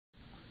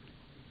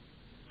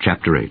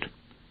Chapter 8.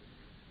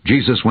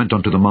 Jesus went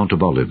unto the Mount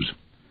of Olives.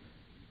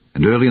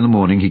 And early in the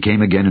morning he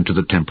came again into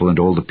the temple, and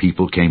all the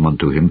people came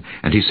unto him,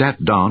 and he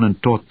sat down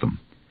and taught them.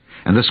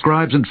 And the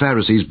scribes and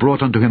Pharisees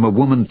brought unto him a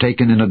woman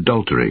taken in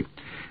adultery.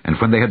 And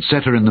when they had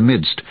set her in the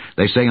midst,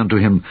 they say unto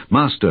him,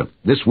 Master,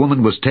 this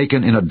woman was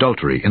taken in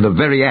adultery, in the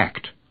very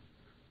act.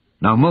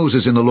 Now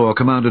Moses in the law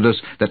commanded us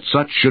that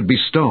such should be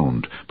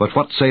stoned, but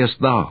what sayest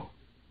thou?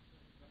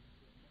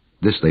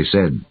 This they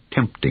said,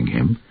 tempting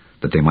him,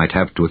 that they might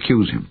have to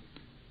accuse him.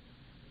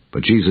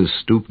 But Jesus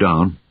stooped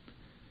down,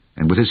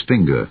 and with his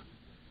finger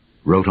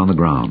wrote on the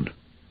ground,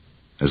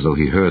 as though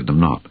he heard them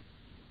not.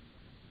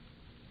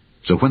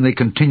 So when they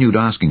continued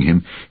asking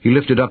him, he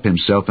lifted up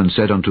himself and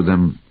said unto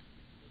them,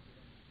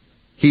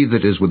 He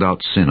that is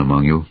without sin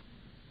among you,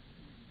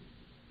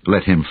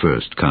 let him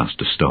first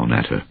cast a stone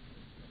at her.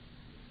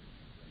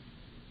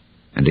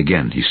 And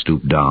again he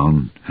stooped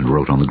down and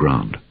wrote on the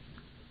ground.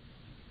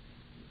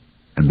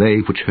 And they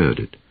which heard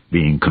it,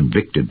 being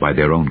convicted by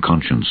their own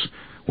conscience,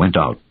 went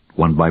out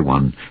one by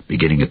one,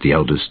 beginning at the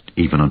eldest,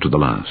 even unto the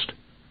last.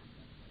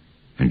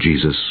 And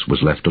Jesus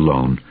was left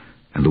alone,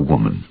 and the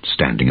woman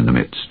standing in the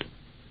midst.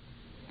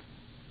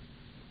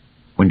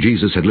 When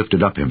Jesus had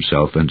lifted up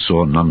himself, and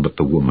saw none but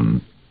the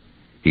woman,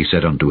 he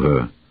said unto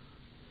her,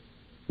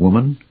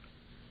 Woman,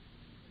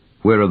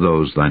 where are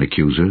those thine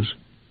accusers?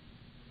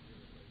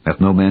 Hath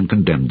no man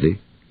condemned thee?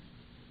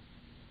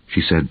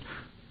 She said,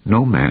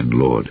 No man,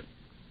 Lord.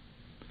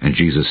 And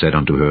Jesus said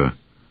unto her,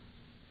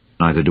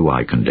 Neither do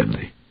I condemn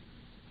thee.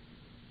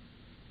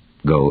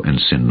 Go and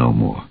sin no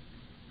more.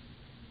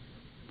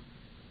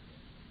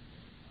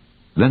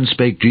 Then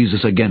spake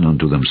Jesus again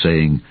unto them,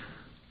 saying,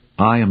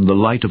 I am the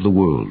light of the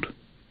world.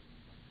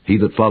 He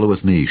that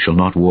followeth me shall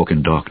not walk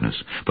in darkness,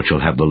 but shall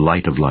have the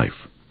light of life.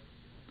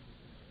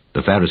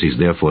 The Pharisees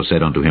therefore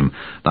said unto him,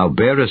 Thou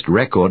bearest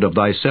record of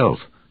thyself.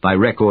 Thy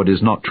record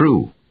is not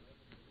true.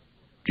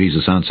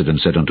 Jesus answered and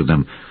said unto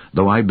them,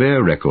 Though I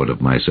bear record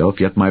of myself,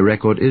 yet my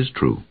record is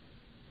true.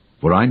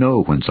 For I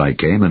know whence I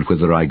came and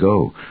whither I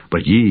go,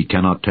 but ye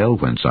cannot tell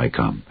whence I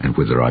come and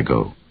whither I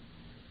go.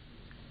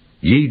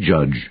 Ye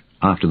judge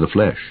after the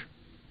flesh.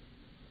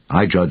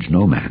 I judge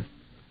no man.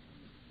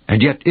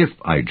 And yet if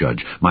I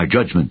judge, my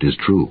judgment is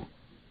true.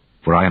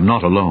 For I am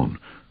not alone,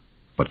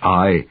 but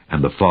I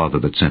and the Father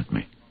that sent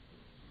me.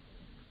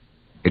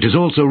 It is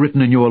also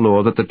written in your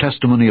law that the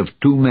testimony of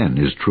 2 men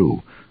is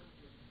true.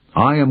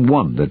 I am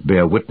one that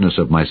bear witness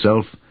of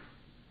myself,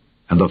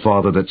 and the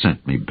Father that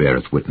sent me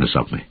beareth witness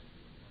of me.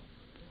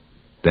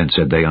 Then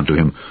said they unto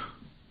him,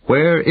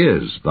 Where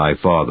is thy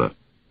Father?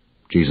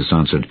 Jesus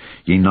answered,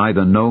 Ye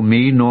neither know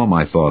me nor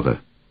my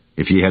Father.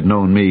 If ye had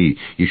known me,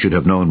 ye should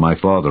have known my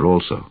Father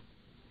also.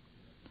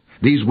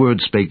 These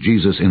words spake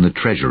Jesus in the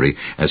treasury,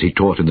 as he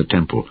taught in the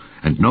temple,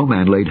 and no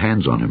man laid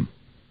hands on him,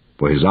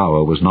 for his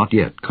hour was not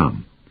yet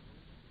come.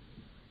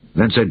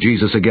 Then said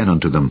Jesus again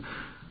unto them,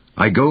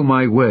 I go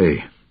my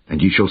way,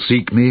 and ye shall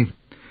seek me,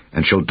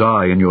 and shall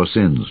die in your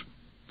sins.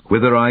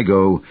 Whither I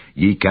go,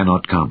 ye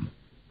cannot come.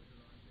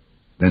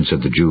 Then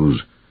said the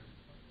Jews,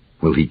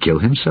 Will he kill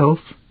himself?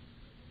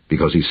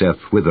 Because he saith,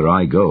 Whither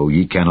I go,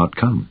 ye cannot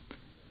come.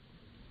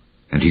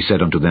 And he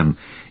said unto them,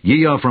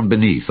 Ye are from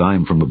beneath, I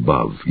am from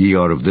above. Ye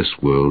are of this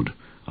world,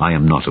 I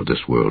am not of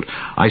this world.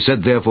 I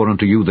said therefore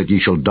unto you that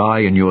ye shall die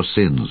in your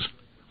sins.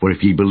 For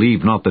if ye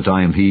believe not that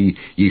I am he,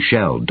 ye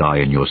shall die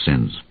in your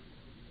sins.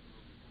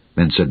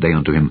 Then said they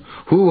unto him,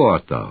 Who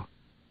art thou?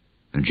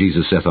 And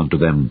Jesus saith unto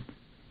them,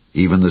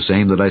 Even the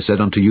same that I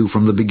said unto you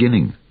from the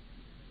beginning.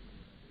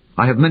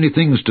 I have many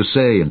things to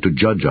say and to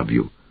judge of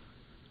you.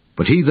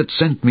 But he that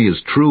sent me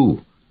is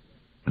true,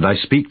 and I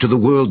speak to the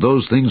world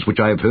those things which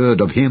I have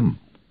heard of him.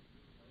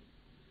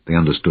 They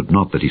understood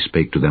not that he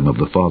spake to them of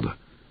the Father.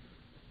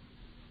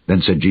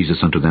 Then said Jesus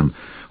unto them,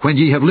 When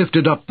ye have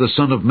lifted up the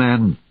Son of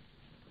Man,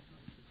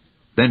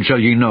 then shall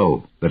ye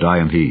know that I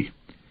am he,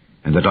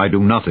 and that I do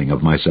nothing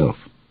of myself.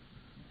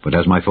 But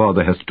as my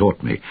Father hath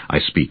taught me, I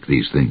speak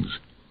these things.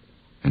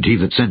 And he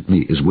that sent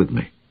me is with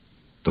me.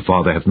 The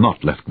Father hath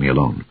not left me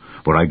alone,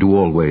 for I do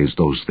always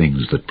those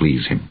things that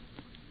please him.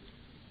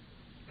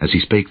 As he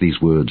spake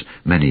these words,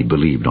 many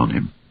believed on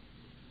him.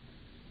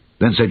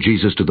 Then said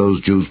Jesus to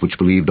those Jews which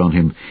believed on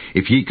him,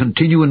 If ye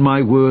continue in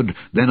my word,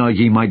 then are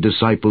ye my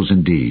disciples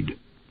indeed.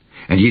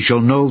 And ye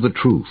shall know the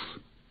truth,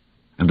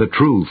 and the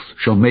truth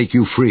shall make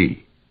you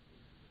free.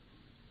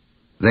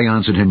 They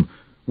answered him,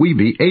 We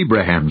be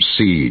Abraham's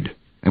seed,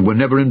 and were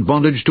never in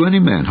bondage to any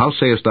man. How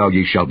sayest thou,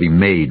 Ye shall be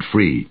made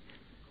free?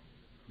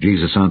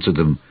 Jesus answered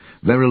them,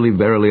 Verily,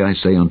 verily, I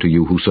say unto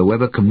you,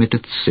 whosoever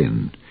committeth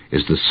sin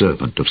is the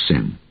servant of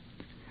sin.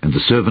 And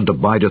the servant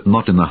abideth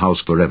not in the house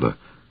forever,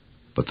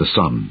 but the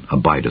Son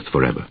abideth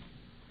forever.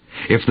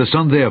 If the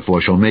Son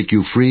therefore shall make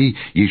you free,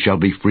 ye shall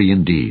be free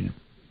indeed.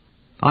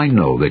 I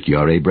know that ye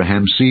are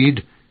Abraham's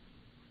seed,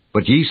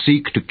 but ye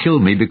seek to kill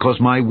me, because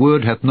my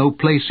word hath no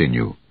place in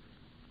you.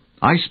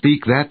 I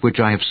speak that which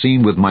I have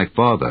seen with my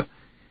Father,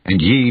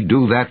 and ye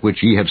do that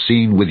which ye have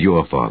seen with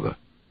your father.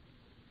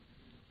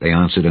 They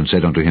answered and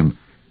said unto him,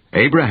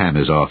 Abraham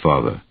is our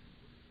father.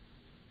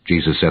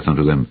 Jesus saith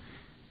unto them,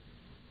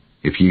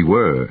 If ye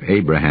were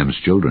Abraham's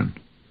children,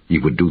 ye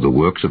would do the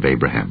works of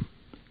Abraham.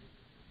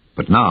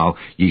 But now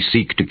ye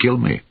seek to kill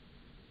me,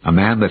 a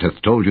man that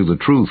hath told you the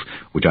truth,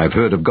 which I have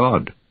heard of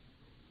God.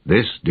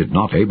 This did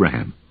not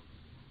Abraham.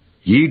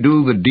 Ye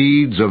do the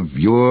deeds of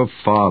your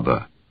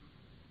father.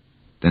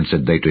 Then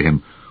said they to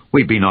him,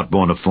 We be not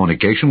born of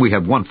fornication, we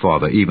have one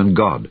Father, even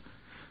God.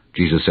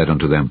 Jesus said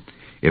unto them,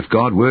 If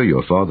God were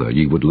your Father,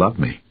 ye would love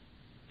me.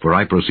 For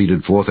I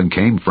proceeded forth and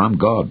came from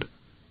God.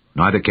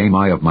 Neither came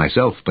I of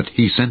myself, but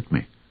he sent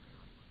me.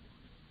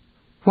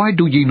 Why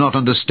do ye not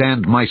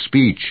understand my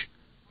speech?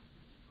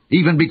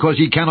 Even because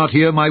ye cannot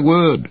hear my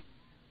word.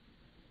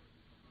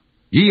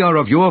 Ye are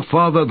of your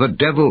father the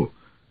devil,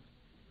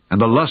 and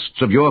the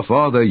lusts of your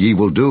father ye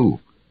will do.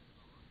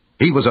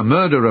 He was a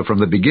murderer from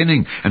the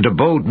beginning, and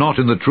abode not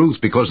in the truth,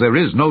 because there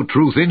is no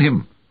truth in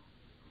him.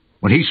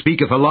 When he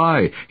speaketh a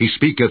lie, he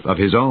speaketh of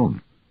his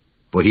own,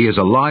 for he is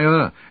a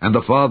liar and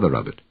the father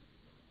of it.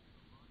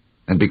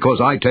 And because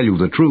I tell you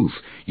the truth,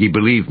 ye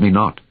believe me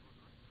not.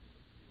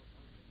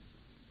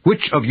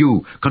 Which of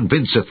you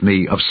convinceth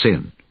me of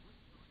sin?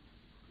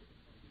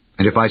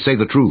 And if I say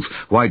the truth,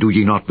 why do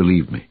ye not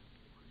believe me?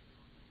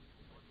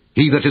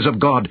 He that is of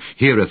God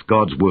heareth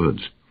God's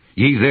words.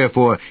 Ye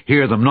therefore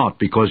hear them not,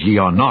 because ye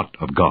are not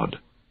of God.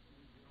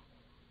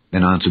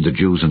 Then answered the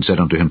Jews and said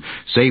unto him,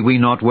 Say we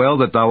not well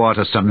that thou art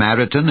a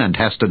Samaritan, and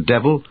hast a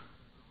devil?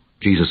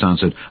 Jesus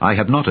answered, I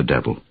have not a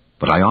devil,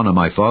 but I honor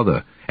my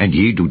Father, and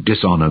ye do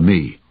dishonor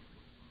me.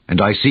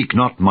 And I seek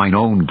not mine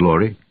own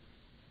glory.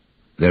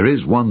 There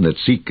is one that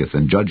seeketh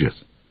and judgeth.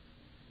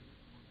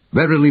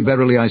 Verily,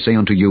 verily, I say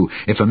unto you,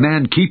 if a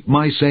man keep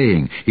my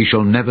saying, he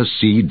shall never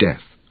see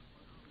death.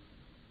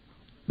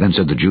 Then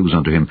said the Jews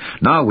unto him,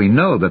 Now we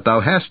know that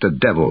thou hast a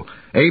devil.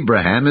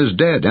 Abraham is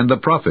dead, and the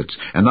prophets.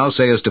 And thou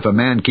sayest, If a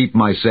man keep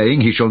my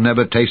saying, he shall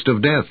never taste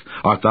of death.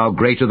 Art thou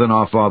greater than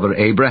our father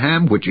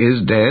Abraham, which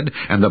is dead,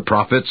 and the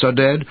prophets are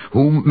dead?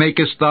 Whom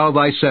makest thou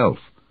thyself?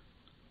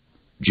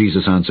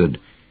 Jesus answered,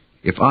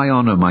 If I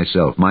honor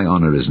myself, my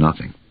honor is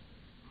nothing.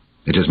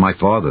 It is my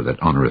Father that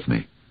honoreth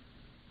me,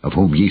 of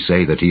whom ye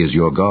say that he is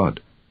your God.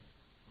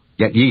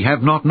 Yet ye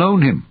have not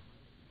known him,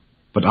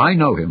 but I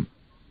know him.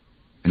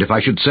 And if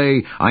I should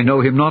say, I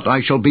know him not,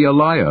 I shall be a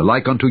liar,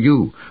 like unto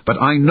you. But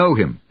I know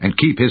him, and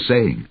keep his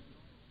saying.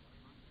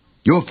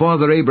 Your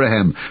father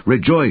Abraham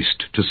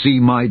rejoiced to see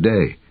my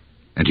day,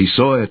 and he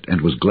saw it, and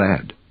was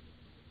glad.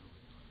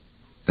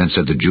 Then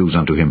said the Jews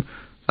unto him,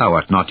 Thou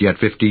art not yet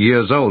 50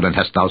 years old, and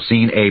hast thou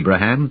seen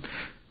Abraham?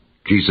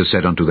 Jesus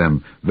said unto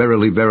them,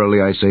 Verily,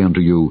 verily, I say unto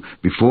you,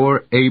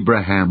 before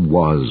Abraham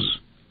was,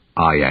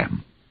 I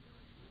am.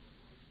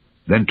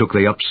 Then took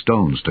they up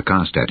stones to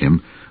cast at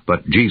him,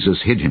 but Jesus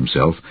hid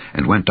himself,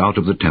 and went out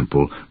of the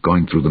temple,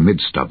 going through the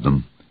midst of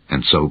them,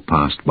 and so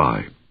passed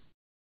by.